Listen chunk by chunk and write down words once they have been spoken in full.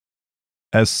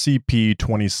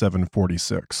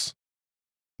SCP-2746.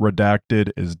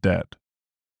 Redacted is dead.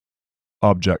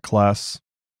 Object Class: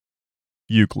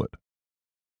 Euclid.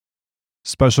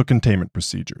 Special Containment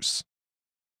Procedures.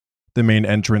 The main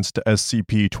entrance to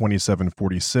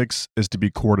SCP-2746 is to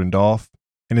be cordoned off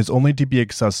and is only to be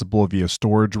accessible via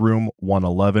Storage Room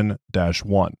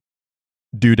 111-1.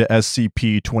 Due to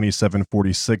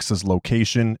SCP-2746's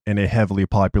location in a heavily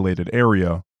populated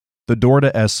area, the door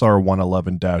to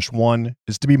SR-111-1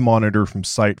 is to be monitored from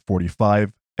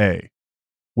Site-45-A,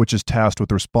 which is tasked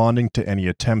with responding to any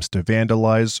attempts to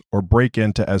vandalize or break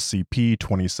into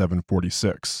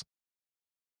SCP-2746.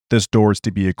 This door is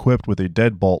to be equipped with a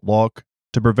deadbolt lock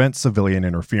to prevent civilian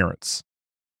interference.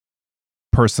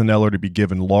 Personnel are to be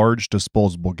given large,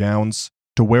 disposable gowns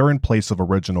to wear in place of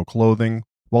original clothing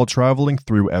while traveling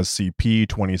through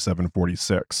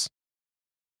SCP-2746.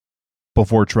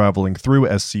 Before traveling through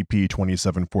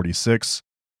SCP-2746,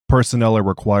 personnel are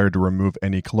required to remove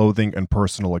any clothing and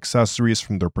personal accessories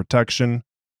from their protection,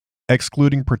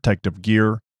 excluding protective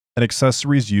gear and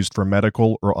accessories used for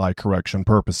medical or eye correction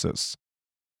purposes.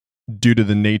 Due to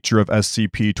the nature of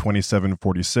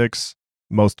SCP-2746,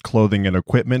 most clothing and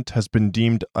equipment has been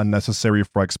deemed unnecessary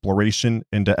for exploration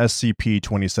into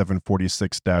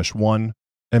SCP-2746-1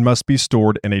 and must be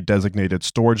stored in a designated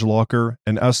storage locker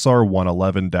in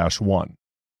SR-111-1.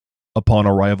 Upon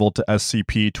arrival to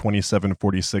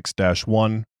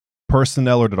SCP-2746-1,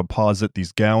 personnel are to deposit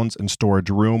these gowns in Storage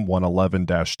Room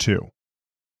 111-2.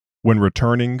 When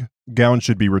returning, gowns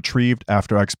should be retrieved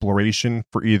after exploration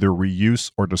for either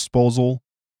reuse or disposal,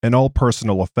 and all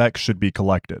personal effects should be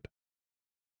collected.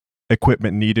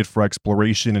 Equipment needed for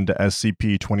exploration into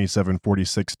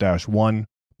SCP-2746-1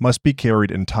 must be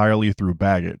carried entirely through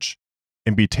baggage,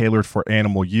 and be tailored for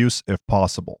animal use if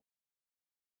possible.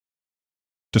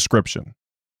 Description: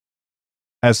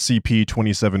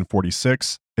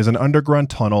 SCP-2746 is an underground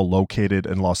tunnel located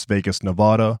in Las Vegas,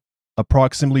 Nevada,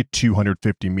 approximately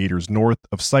 250 meters north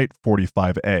of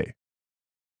Site-45A.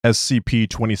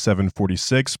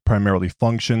 SCP-2746 primarily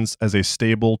functions as a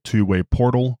stable two-way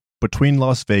portal between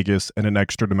Las Vegas and an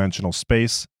extra-dimensional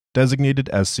space designated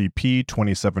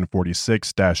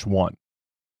SCP-2746-1.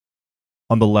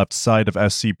 On the left side of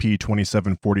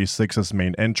SCP-2746's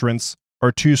main entrance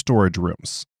are two storage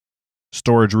rooms: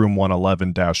 Storage Room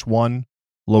 111-1,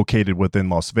 located within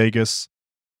Las Vegas,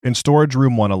 and Storage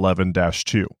Room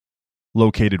 111-2,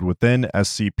 located within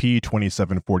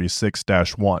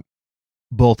SCP-2746-1.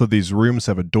 Both of these rooms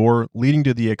have a door leading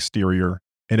to the exterior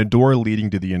and a door leading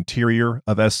to the interior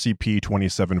of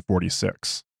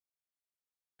SCP-2746.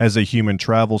 As a human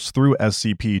travels through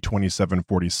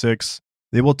SCP-2746,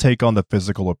 they will take on the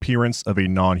physical appearance of a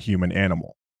non-human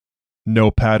animal. No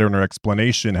pattern or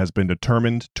explanation has been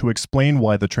determined to explain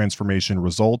why the transformation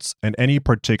results in any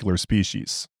particular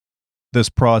species. This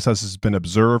process has been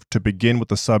observed to begin with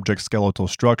the subject's skeletal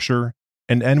structure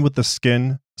and end with the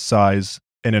skin, size,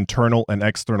 and internal and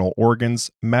external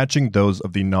organs matching those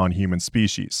of the non-human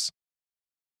species.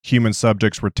 Human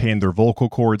subjects retain their vocal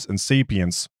cords and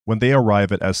sapience when they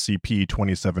arrive at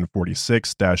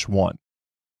SCP-2746-1.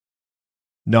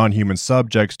 Non-human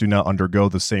subjects do not undergo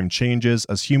the same changes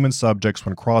as human subjects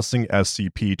when crossing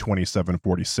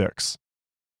SCP-2746.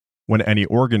 When any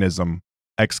organism,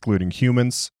 excluding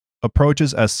humans,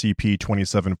 approaches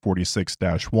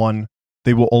SCP-2746-1,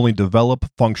 they will only develop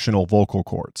functional vocal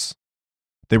cords.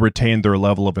 They retain their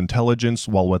level of intelligence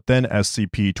while within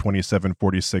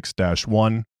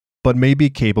SCP-2746-1, but may be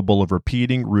capable of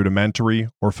repeating rudimentary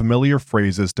or familiar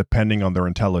phrases depending on their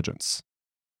intelligence.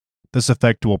 This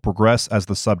effect will progress as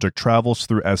the subject travels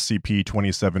through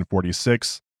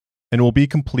SCP-2746 and will be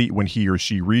complete when he or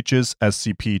she reaches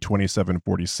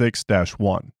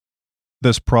SCP-2746-1.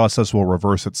 This process will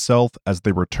reverse itself as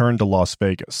they return to Las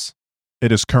Vegas.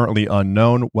 It is currently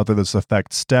unknown whether this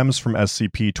effect stems from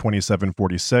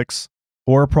SCP-2746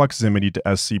 or proximity to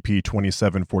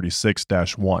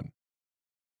SCP-2746-1.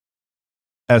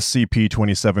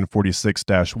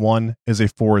 SCP-2746-1 is a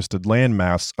forested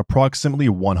landmass approximately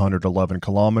 111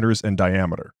 kilometers in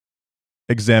diameter.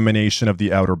 Examination of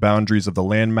the outer boundaries of the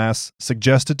landmass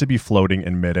suggested to be floating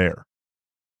in midair.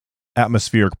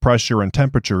 Atmospheric pressure and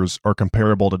temperatures are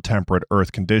comparable to temperate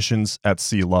Earth conditions at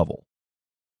sea level.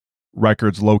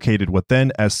 Records located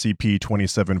within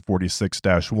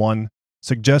SCP-2746-1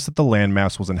 suggest that the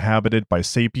landmass was inhabited by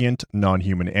sapient,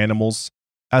 non-human animals,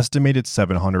 estimated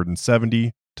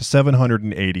 770 to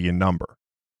 780 in number.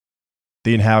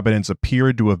 The inhabitants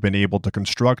appeared to have been able to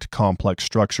construct complex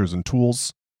structures and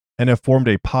tools, and have formed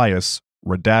a pious,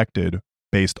 redacted,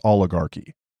 based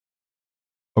oligarchy.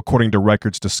 According to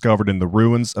records discovered in the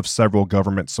ruins of several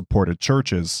government-supported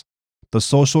churches, the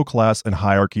social class and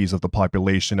hierarchies of the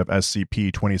population of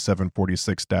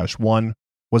SCP-2746-1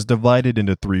 was divided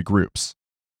into 3 groups,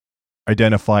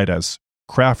 identified as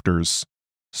crafters,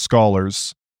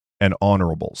 scholars, and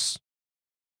honorables.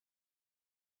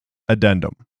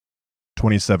 Addendum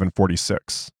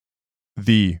 2746.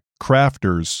 The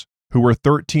crafters, who were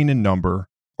 13 in number,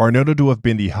 are noted to have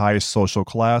been the highest social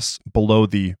class below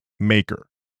the maker.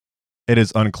 It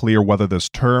is unclear whether this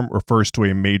term refers to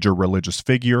a major religious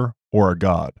figure or a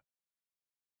god.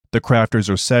 The crafters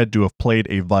are said to have played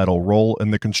a vital role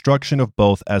in the construction of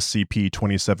both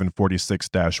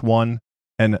SCP-2746-1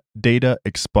 and Data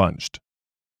Expunged.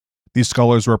 These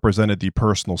scholars represented the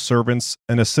personal servants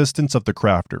and assistants of the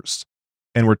crafters,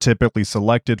 and were typically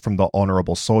selected from the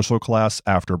honorable social class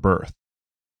after birth.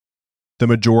 The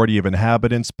majority of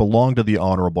inhabitants belonged to the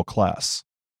honorable class,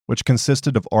 which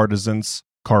consisted of artisans,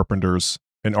 carpenters,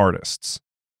 and artists.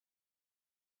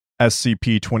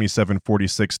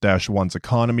 SCP-2746-1's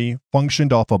economy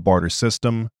functioned off a barter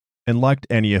system and lacked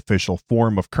any official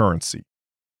form of currency.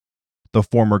 The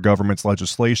former government's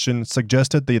legislation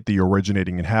suggested that the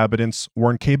originating inhabitants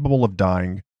were incapable of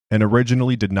dying and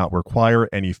originally did not require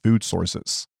any food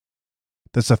sources.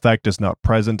 This effect is not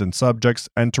present in subjects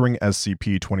entering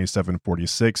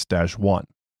SCP-2746-1.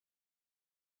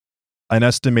 An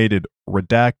estimated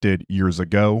redacted years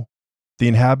ago, the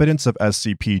inhabitants of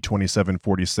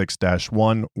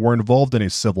SCP-2746-1 were involved in a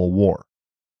civil war,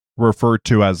 referred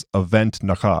to as Event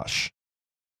Nakash,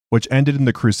 which ended in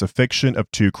the crucifixion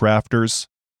of 2 crafters,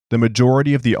 the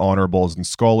majority of the honorables and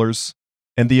scholars,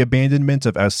 and the abandonment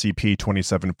of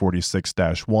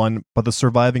SCP-2746-1 by the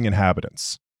surviving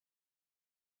inhabitants.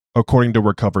 According to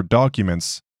recovered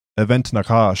documents, Event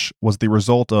Nakash was the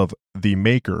result of the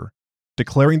Maker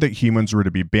declaring that humans were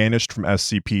to be banished from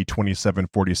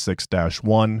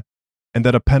SCP-2746-1 and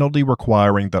that a penalty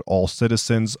requiring that all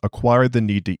citizens acquire the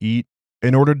need to eat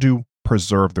in order to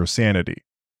preserve their sanity.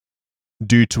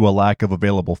 Due to a lack of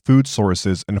available food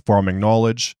sources and farming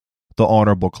knowledge, the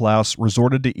honorable class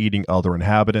resorted to eating other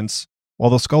inhabitants,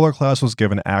 while the scholar class was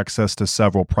given access to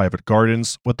several private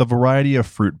gardens with a variety of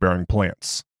fruit-bearing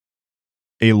plants.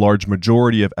 A large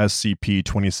majority of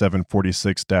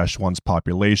SCP-2746-1's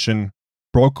population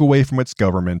broke away from its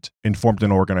government and formed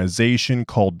an organization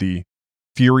called the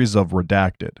Furies of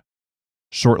Redacted,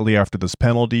 shortly after this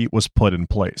penalty was put in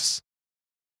place.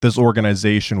 This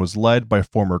organization was led by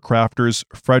former crafters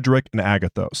Frederick and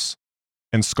Agathos,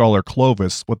 and scholar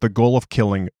Clovis with the goal of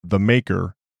killing the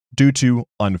Maker due to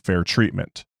unfair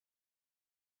treatment.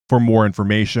 For more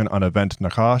information on Event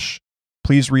Nakash,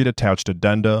 please read attached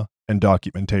addenda and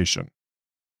documentation.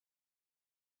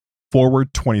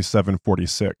 Forward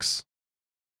 2746.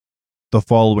 The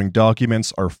following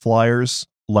documents are flyers,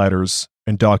 letters,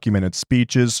 and documented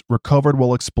speeches recovered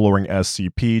while exploring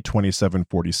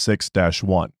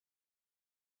SCP-2746-1.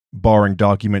 Barring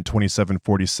document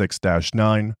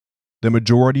 2746-9, the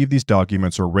majority of these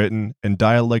documents are written in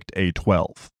dialect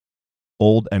A12,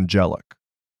 Old Angelic.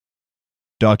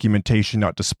 Documentation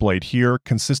not displayed here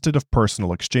consisted of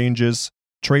personal exchanges,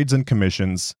 trades and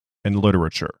commissions, and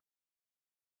literature.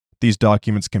 These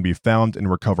documents can be found in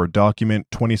recovered document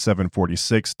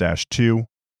 2746-2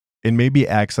 and may be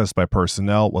accessed by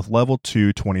personnel with Level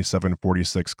 2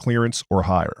 2746 clearance or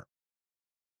higher.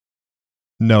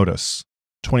 Notice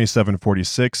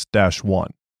 2746-1.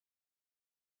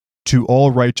 To all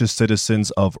righteous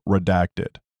citizens of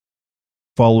Redacted.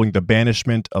 Following the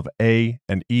banishment of A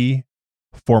and E,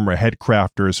 former head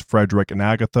crafters Frederick and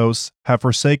Agathos have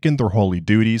forsaken their holy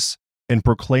duties and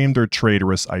proclaimed their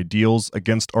traitorous ideals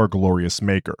against our glorious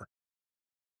Maker.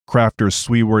 Crafters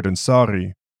Sweward and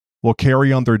Sari will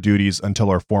carry on their duties until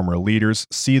our former leaders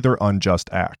see their unjust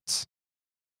acts.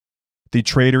 The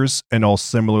traitors and all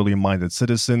similarly minded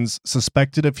citizens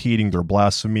suspected of heeding their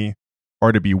blasphemy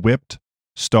are to be whipped,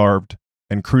 starved,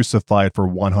 and crucified for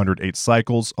 108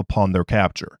 cycles upon their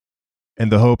capture, in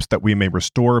the hopes that we may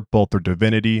restore both their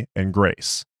divinity and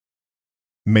grace.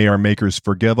 May our Makers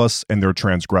forgive us in their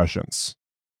transgressions.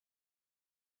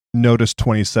 Notice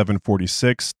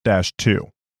 2746-2.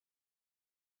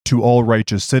 To all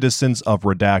righteous citizens of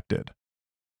Redacted.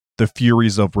 The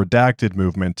Furies of Redacted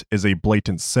movement is a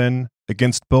blatant sin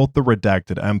against both the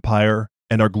Redacted Empire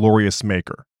and our glorious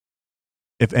Maker.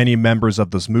 If any members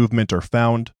of this movement are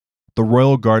found, the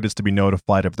Royal Guard is to be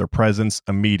notified of their presence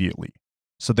immediately,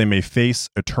 so they may face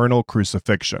eternal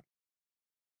crucifixion.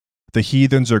 The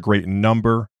heathens are great in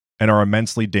number and are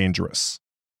immensely dangerous.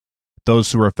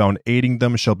 Those who are found aiding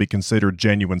them shall be considered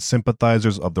genuine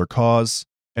sympathizers of their cause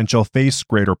and shall face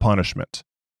greater punishment.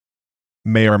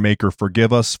 May our Maker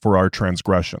forgive us for our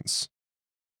transgressions.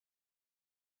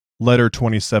 Letter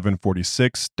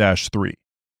 2746-3.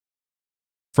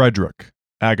 Frederick,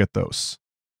 Agathos,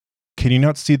 can you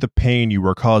not see the pain you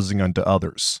are causing unto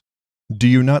others? Do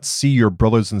you not see your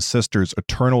brothers and sisters'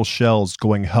 eternal shells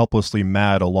going helplessly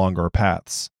mad along our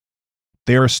paths?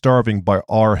 They are starving by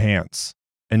our hands,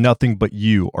 and nothing but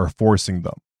you are forcing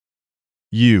them.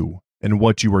 You and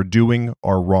what you are doing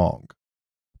are wrong.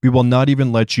 We will not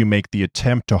even let you make the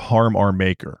attempt to harm our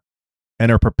Maker,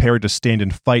 and are prepared to stand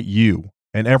and fight you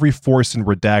and every force in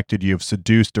Redacted you have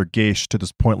seduced or gauged to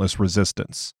this pointless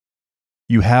resistance.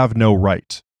 You have no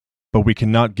right, but we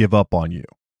cannot give up on you.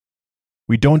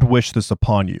 We don't wish this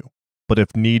upon you, but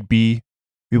if need be,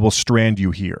 we will strand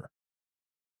you here.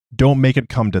 Don't make it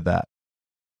come to that.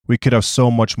 We could have so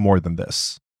much more than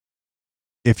this.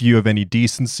 If you have any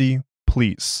decency,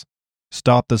 please,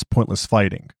 stop this pointless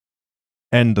fighting.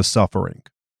 End the suffering.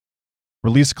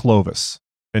 Release Clovis,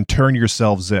 and turn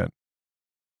yourselves in.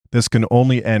 This can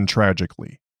only end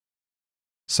tragically.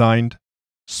 Signed,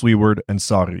 Sweward and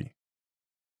Sari.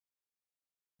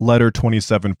 Letter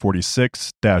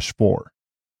 2746-4.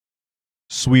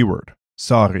 Sweward,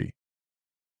 Sari.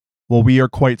 While we are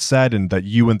quite saddened that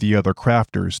you and the other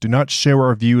crafters do not share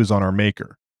our views on our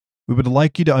Maker, we would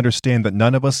like you to understand that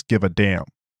none of us give a damn.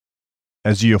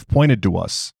 As you have pointed to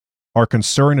us, our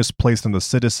concern is placed on the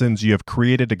citizens you have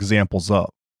created examples of.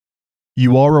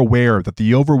 You are aware that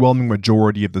the overwhelming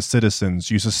majority of the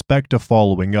citizens you suspect of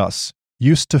following us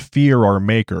used to fear our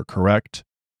Maker, correct?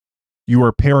 You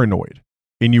are paranoid,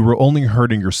 and you were only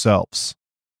hurting yourselves.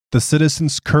 The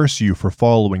citizens curse you for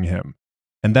following him,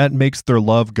 and that makes their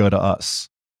love go to us,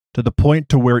 to the point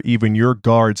to where even your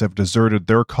guards have deserted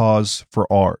their cause for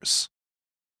ours.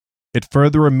 It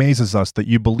further amazes us that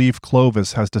you believe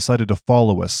Clovis has decided to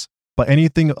follow us by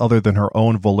anything other than her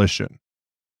own volition.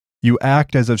 You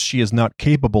act as if she is not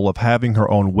capable of having her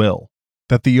own will,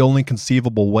 that the only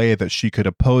conceivable way that she could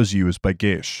oppose you is by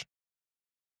geisha.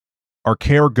 Our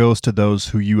care goes to those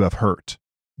who you have hurt,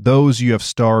 those you have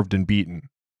starved and beaten,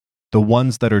 the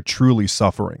ones that are truly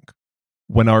suffering.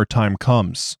 When our time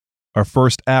comes, our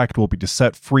first act will be to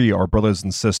set free our brothers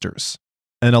and sisters,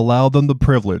 and allow them the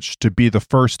privilege to be the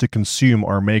first to consume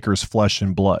our Maker's flesh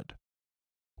and blood.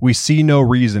 We see no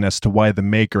reason as to why the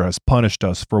Maker has punished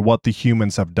us for what the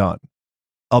humans have done,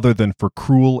 other than for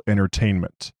cruel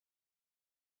entertainment.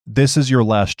 This is your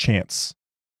last chance.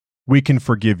 We can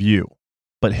forgive you,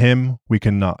 but him we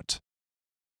cannot.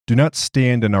 Do not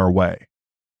stand in our way.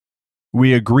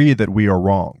 We agree that we are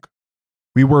wrong.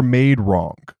 We were made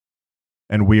wrong,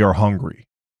 and we are hungry.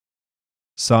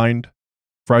 Signed,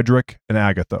 Frederick and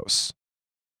Agathos.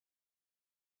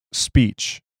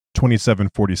 Speech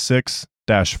 2746-5.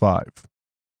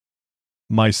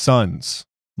 My sons,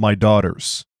 my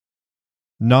daughters.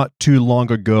 Not too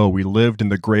long ago we lived in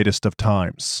the greatest of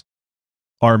times.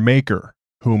 Our Maker,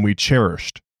 whom we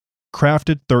cherished,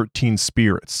 crafted 13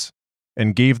 spirits,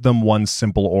 and gave them one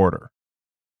simple order: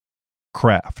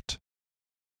 craft.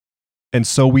 And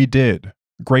so we did,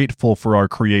 grateful for our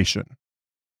creation.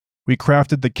 We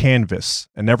crafted the canvas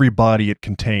and every body it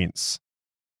contains.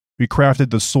 We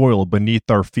crafted the soil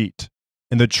beneath our feet,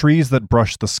 and the trees that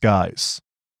brush the skies.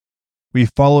 We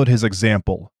followed his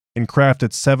example and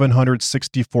crafted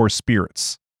 764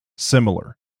 spirits,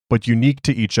 similar, but unique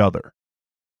to each other.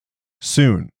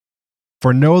 Soon,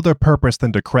 for no other purpose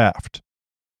than to craft,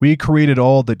 we created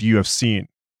all that you have seen.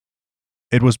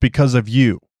 It was because of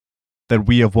you that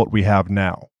we have what we have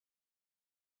now.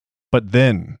 But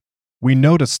then, we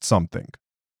noticed something.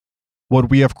 What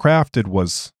we have crafted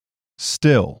was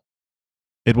still.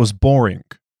 It was boring.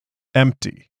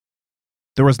 Empty.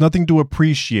 There was nothing to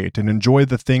appreciate and enjoy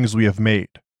the things we have made.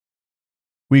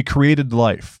 We created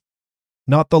life,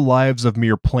 not the lives of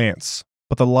mere plants,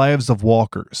 but the lives of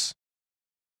walkers.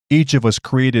 Each of us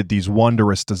created these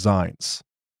wondrous designs,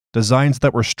 designs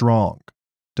that were strong,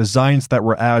 designs that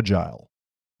were agile,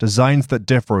 designs that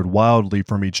differed wildly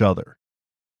from each other.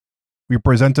 We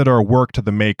presented our work to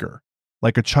the Maker,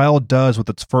 like a child does with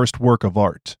its first work of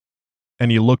art, and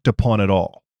he looked upon it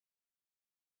all.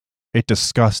 It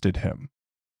disgusted him.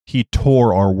 He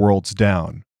tore our worlds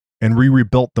down, and we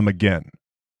rebuilt them again,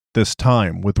 this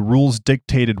time with rules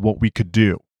dictated what we could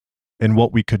do, and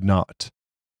what we could not.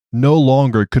 No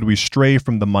longer could we stray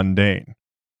from the mundane,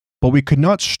 but we could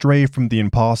not stray from the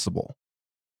impossible.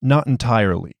 Not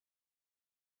entirely.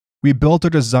 We built our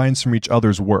designs from each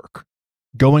other's work,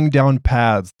 going down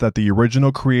paths that the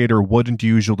original creator wouldn't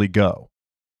usually go,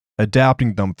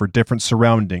 adapting them for different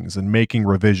surroundings and making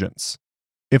revisions.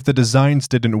 If the designs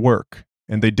didn't work,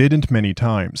 and they didn't many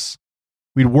times,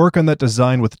 we'd work on that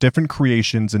design with different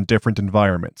creations in different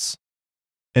environments.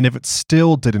 And if it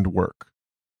still didn't work,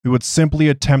 we would simply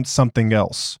attempt something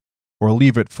else, or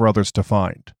leave it for others to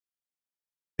find.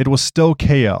 It was still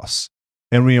chaos,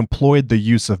 and we employed the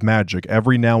use of magic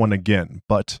every now and again,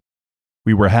 but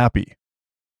we were happy.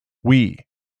 We,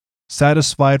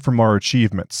 satisfied from our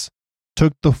achievements,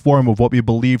 took the form of what we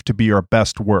believed to be our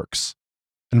best works,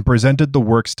 and presented the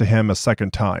works to him a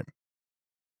second time.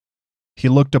 He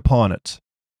looked upon it,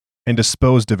 and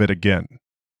disposed of it again.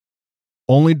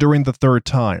 Only during the third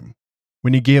time,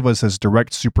 when he gave us his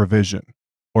direct supervision,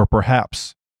 or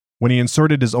perhaps when he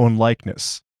inserted his own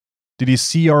likeness, did he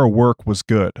see our work was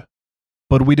good.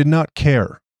 But we did not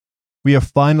care. We have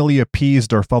finally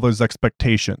appeased our Father's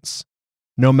expectations,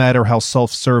 no matter how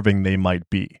self-serving they might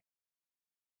be.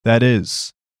 That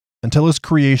is, until his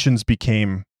creations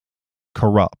became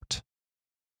corrupt.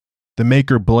 The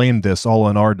Maker blamed this all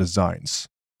on our designs,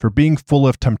 for being full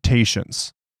of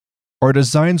temptations. Our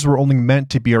designs were only meant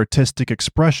to be artistic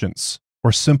expressions,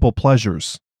 or simple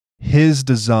pleasures. His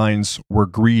designs were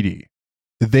greedy.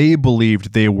 They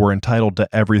believed they were entitled to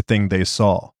everything they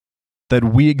saw, that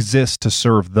we exist to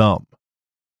serve them.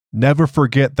 Never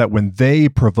forget that when they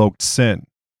provoked sin,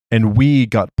 and we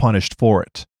got punished for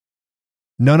it,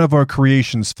 none of our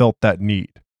creations felt that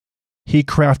need. He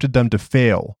crafted them to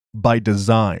fail by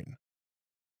design.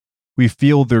 We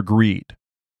feel their greed.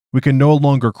 We can no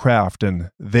longer craft, and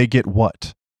they get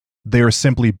what? They are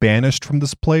simply banished from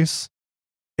this place?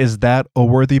 Is that a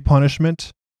worthy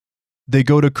punishment? They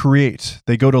go to create,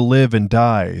 they go to live and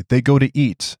die, they go to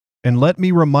eat, and let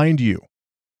me remind you,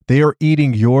 they are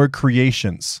eating your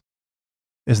creations.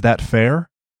 Is that fair?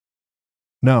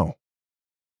 No.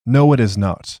 No, it is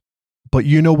not. But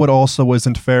you know what also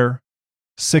isn't fair?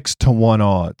 6-to-1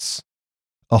 odds.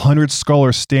 100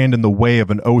 scholars stand in the way of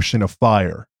an ocean of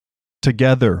fire.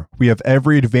 Together, we have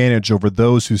every advantage over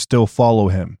those who still follow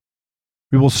him.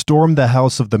 We will storm the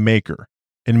house of the Maker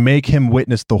and make him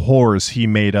witness the horrors he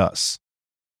made us.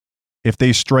 If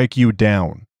they strike you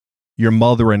down, your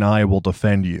mother and I will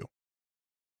defend you.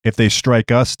 If they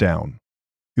strike us down,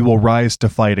 we will rise to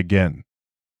fight again.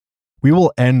 We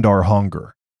will end our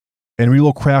hunger, and we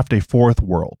will craft a fourth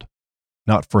world,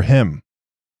 not for him,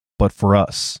 but for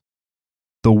us.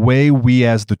 The way we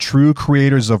as the true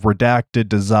creators of Redacted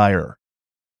desire,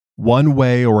 one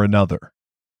way or another.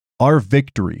 Our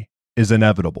victory is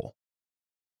inevitable.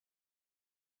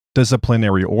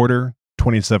 Disciplinary Order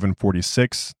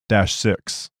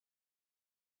 2746-6.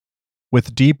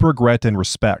 With deep regret and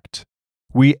respect,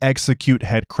 we execute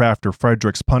Head Crafter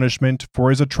Frederick's punishment for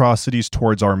his atrocities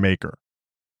towards our Maker.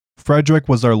 Frederick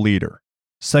was our leader,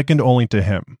 second only to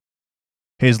him.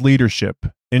 His leadership,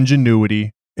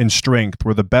 ingenuity, and strength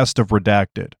were the best of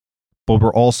Redacted, but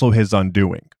were also his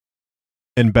undoing.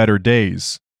 In better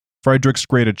days, Frederick's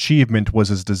great achievement was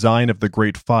his design of the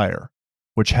Great Fire,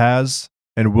 which has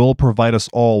and will provide us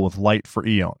all with light for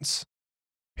eons.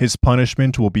 His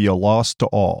punishment will be a loss to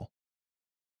all.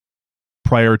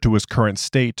 Prior to his current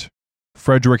state,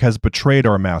 Frederick has betrayed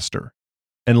our master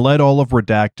and led all of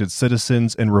Redacted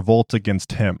citizens in revolt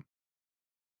against him.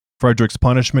 Frederick's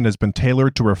punishment has been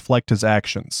tailored to reflect his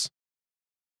actions.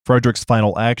 Frederick's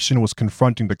final action was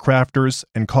confronting the crafters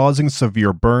and causing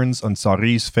severe burns on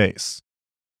Sari's face.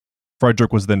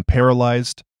 Frederick was then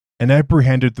paralyzed and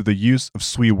apprehended through the use of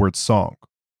Sweetword's song.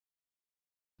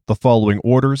 The following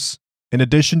orders, in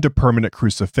addition to permanent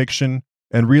crucifixion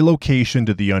and relocation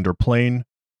to the underplane,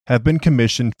 have been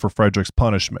commissioned for Frederick's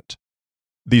punishment.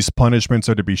 These punishments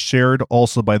are to be shared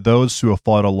also by those who have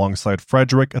fought alongside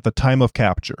Frederick at the time of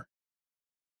capture.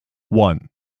 1.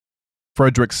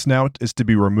 Frederick's snout is to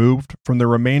be removed from the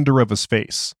remainder of his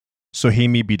face, so he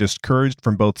may be discouraged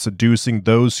from both seducing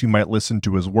those who might listen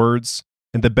to his words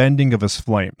and the bending of his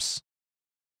flames.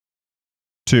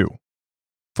 2.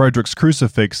 Frederick's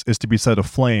crucifix is to be set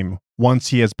aflame once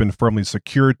he has been firmly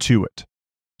secured to it,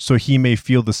 so he may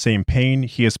feel the same pain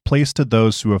he has placed to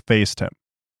those who have faced him.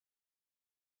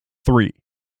 3.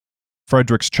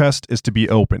 Frederick's chest is to be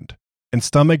opened, and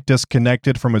stomach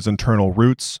disconnected from his internal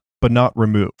roots, but not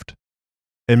removed.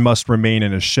 It must remain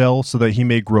in his shell so that he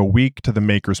may grow weak to the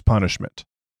Maker's punishment.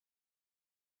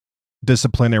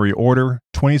 Disciplinary Order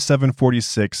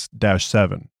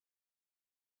 2746-7.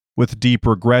 With deep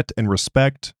regret and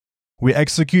respect, we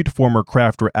execute former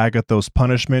crafter Agathos'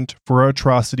 punishment for her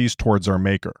atrocities towards our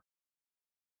Maker.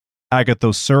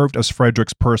 Agathos served as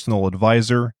Frederick's personal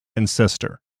advisor and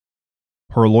sister.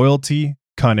 Her loyalty,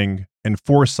 cunning, and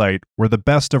foresight were the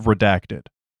best of Redacted,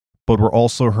 but were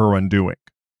also her undoing.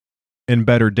 In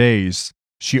better days,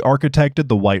 she architected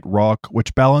the white rock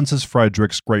which balances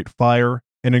Frederick's great fire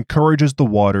and encourages the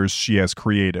waters she has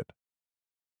created.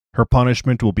 Her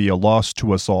punishment will be a loss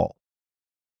to us all.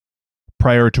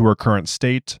 Prior to her current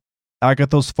state,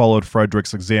 Agathos followed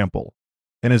Frederick's example,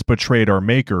 and has betrayed our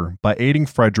Maker by aiding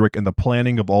Frederick in the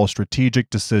planning of all strategic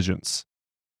decisions.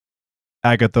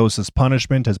 Agathos'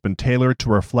 punishment has been tailored to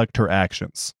reflect her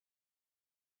actions.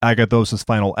 Agathos'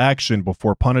 final action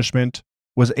before punishment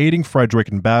was aiding Frederick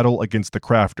in battle against the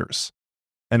Crafters,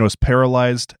 and was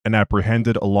paralyzed and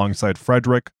apprehended alongside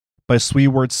Frederick by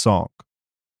Sweward's song.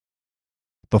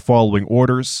 The following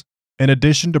orders, in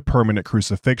addition to permanent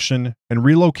crucifixion and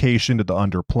relocation to the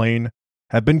underplane,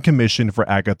 have been commissioned for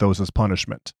Agathos'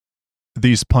 punishment.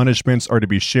 These punishments are to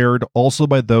be shared also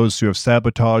by those who have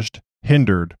sabotaged,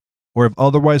 hindered, or have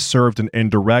otherwise served an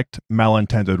indirect,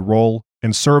 malintended role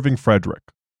in serving Frederick.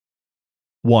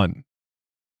 1.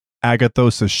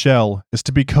 Agathos' shell is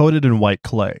to be coated in white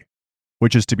clay,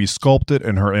 which is to be sculpted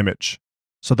in her image,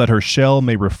 so that her shell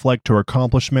may reflect her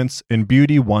accomplishments in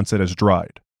beauty once it has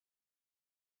dried.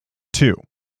 2.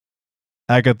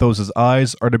 Agathos'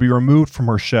 eyes are to be removed from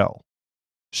her shell.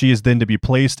 She is then to be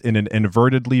placed in an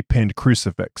invertedly pinned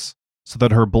crucifix, so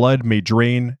that her blood may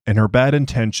drain and her bad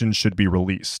intentions should be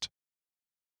released.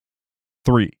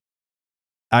 3.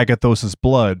 Agathos'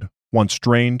 blood, once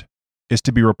drained, is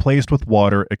to be replaced with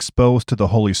water exposed to the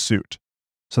holy suit,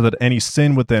 so that any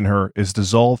sin within her is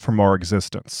dissolved from our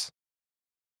existence.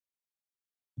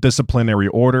 Disciplinary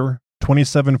Order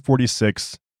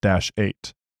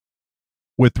 2746-8.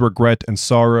 With regret and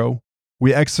sorrow,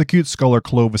 we execute Scholar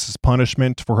Clovis's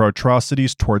punishment for her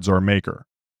atrocities towards our Maker.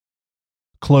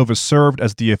 Clovis served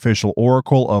as the official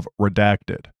oracle of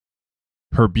Redacted.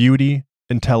 Her beauty,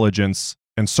 intelligence,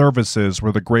 and services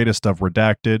were the greatest of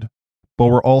Redacted, but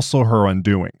were also her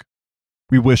undoing.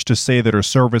 We wish to say that her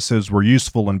services were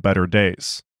useful in better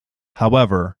days.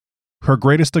 However, her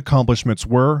greatest accomplishments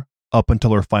were, up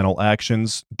until her final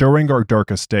actions, during our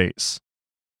darkest days.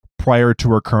 Prior to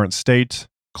her current state,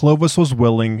 Clovis was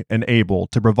willing and able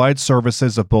to provide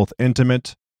services of both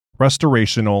intimate,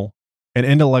 restorational, and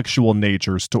intellectual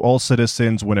natures to all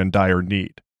citizens when in dire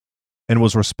need, and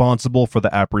was responsible for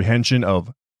the apprehension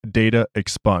of data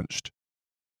expunged,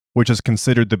 which is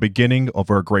considered the beginning of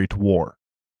our Great War.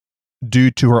 Due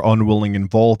to her unwilling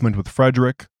involvement with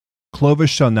Frederick, Clovis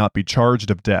shall not be charged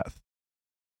of death.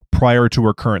 Prior to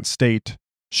her current state,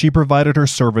 she provided her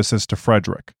services to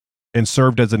Frederick, and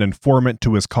served as an informant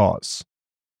to his cause.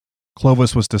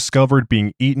 Clovis was discovered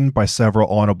being eaten by several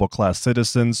honorable class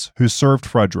citizens who served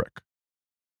Frederick.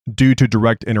 Due to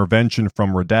direct intervention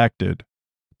from Redacted,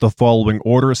 the following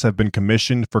orders have been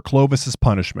commissioned for Clovis's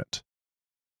punishment.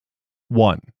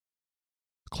 1.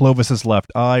 Clovis's left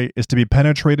eye is to be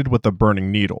penetrated with a burning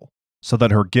needle, so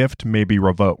that her gift may be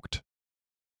revoked.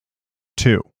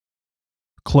 2.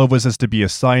 Clovis is to be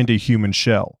assigned a human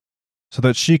shell, so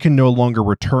that she can no longer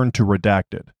return to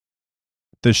Redacted.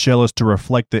 This shell is to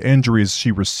reflect the injuries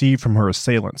she received from her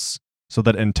assailants, so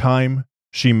that in time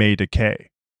she may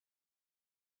decay.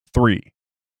 3.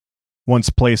 Once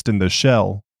placed in the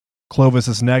shell,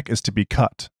 Clovis's neck is to be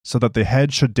cut, so that the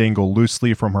head should dangle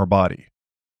loosely from her body.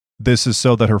 This is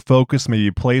so that her focus may be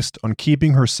placed on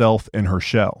keeping herself in her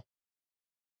shell.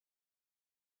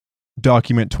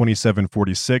 Document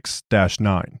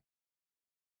 2746-9.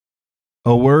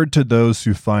 A word to those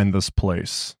who find this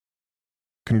place.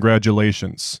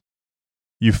 Congratulations.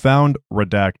 You found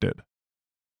Redacted.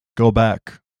 Go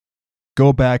back.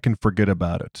 Go back and forget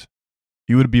about it.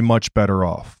 You would be much better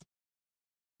off.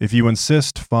 If you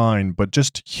insist, fine, but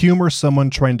just humor someone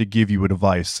trying to give you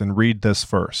advice and read this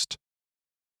first.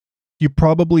 You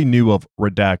probably knew of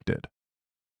Redacted.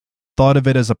 Thought of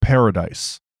it as a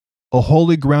paradise, a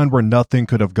holy ground where nothing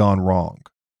could have gone wrong.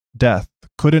 Death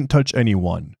couldn't touch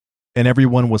anyone, and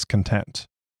everyone was content.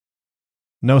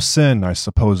 No sin, I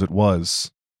suppose it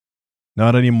was.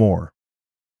 Not anymore.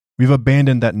 We've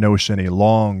abandoned that notion a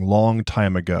long, long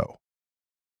time ago.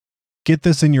 Get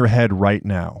this in your head right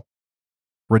now.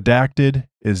 Redacted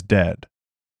is dead.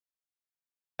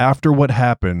 After what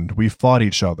happened, we fought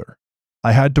each other.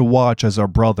 I had to watch as our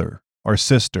brother, our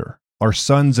sister, our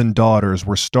sons and daughters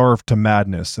were starved to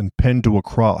madness and pinned to a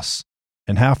cross,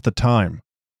 and half the time,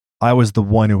 I was the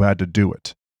one who had to do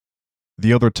it.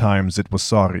 The other times it was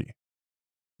Sari.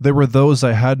 There were those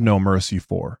I had no mercy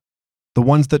for, the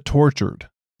ones that tortured,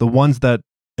 the ones that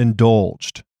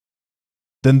indulged.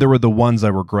 Then there were the ones I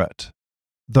regret,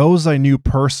 those I knew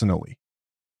personally.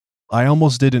 I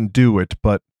almost didn't do it,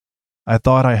 but I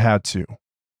thought I had to,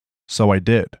 so I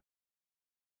did.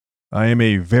 I am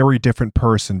a very different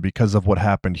person because of what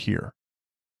happened here.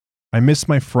 I miss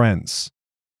my friends.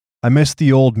 I miss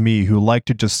the old me who liked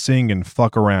to just sing and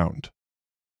fuck around.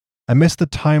 I miss the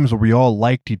times where we all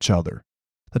liked each other,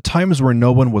 the times where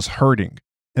no one was hurting,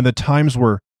 and the times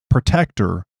where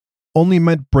Protector only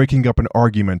meant breaking up an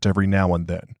argument every now and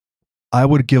then. I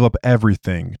would give up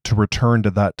everything to return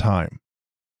to that time.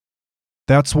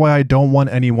 That's why I don't want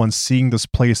anyone seeing this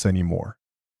place anymore.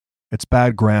 It's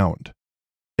bad ground.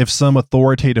 If some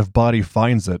authoritative body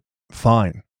finds it,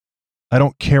 fine. I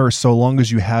don't care so long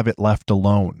as you have it left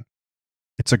alone.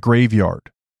 It's a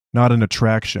graveyard, not an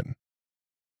attraction.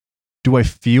 Do I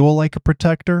feel like a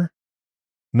protector?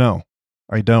 No,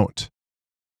 I don't.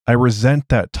 I resent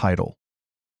that title.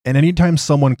 And anytime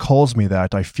someone calls me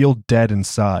that, I feel dead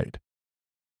inside.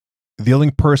 The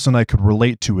only person I could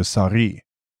relate to is Sari,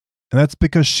 and that's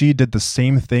because she did the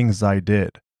same things I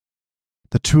did.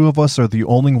 The two of us are the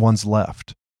only ones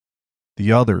left.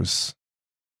 The others,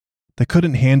 they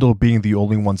couldn't handle being the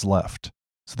only ones left,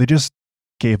 so they just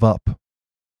gave up.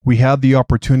 We had the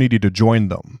opportunity to join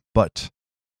them, but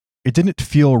it didn't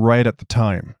feel right at the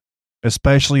time,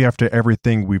 especially after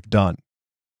everything we've done.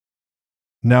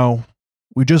 Now,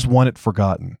 we just want it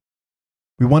forgotten.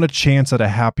 We want a chance at a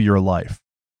happier life,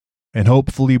 and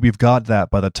hopefully we've got that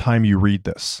by the time you read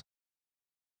this.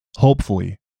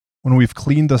 Hopefully, when we've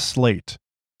cleaned the slate,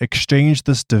 exchanged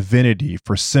this divinity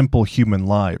for simple human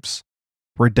lives,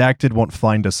 Redacted won't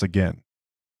find us again.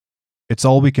 It's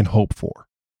all we can hope for.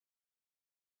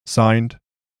 Signed,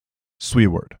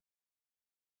 Sweward.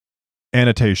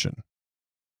 Annotation.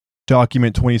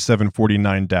 Document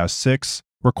 2749-6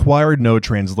 required no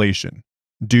translation,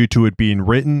 due to it being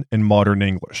written in modern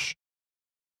English.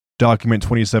 Document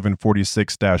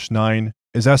 2746-9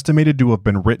 is estimated to have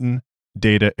been written,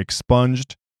 data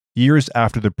expunged, years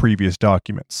after the previous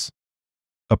documents,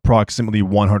 approximately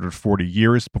 140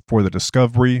 years before the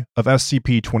discovery of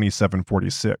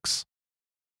SCP-2746.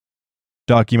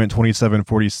 Document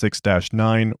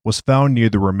 2746-9 was found near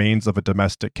the remains of a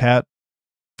domestic cat,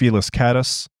 Felis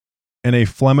catus, and a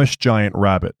Flemish giant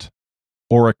rabbit,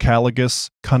 Orichalcus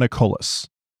cuniculus,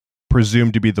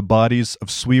 presumed to be the bodies of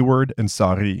Sweward and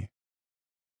Sari.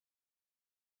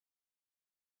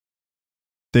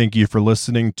 Thank you for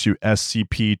listening to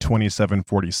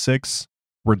SCP-2746,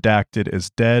 Redacted is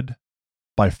Dead,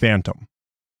 by Phantom.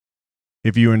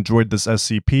 If you enjoyed this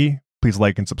SCP, please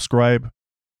like and subscribe,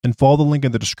 and follow the link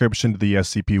in the description to the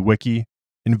SCP Wiki,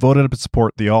 and vote up to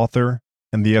support the author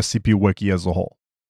and the SCP Wiki as a whole.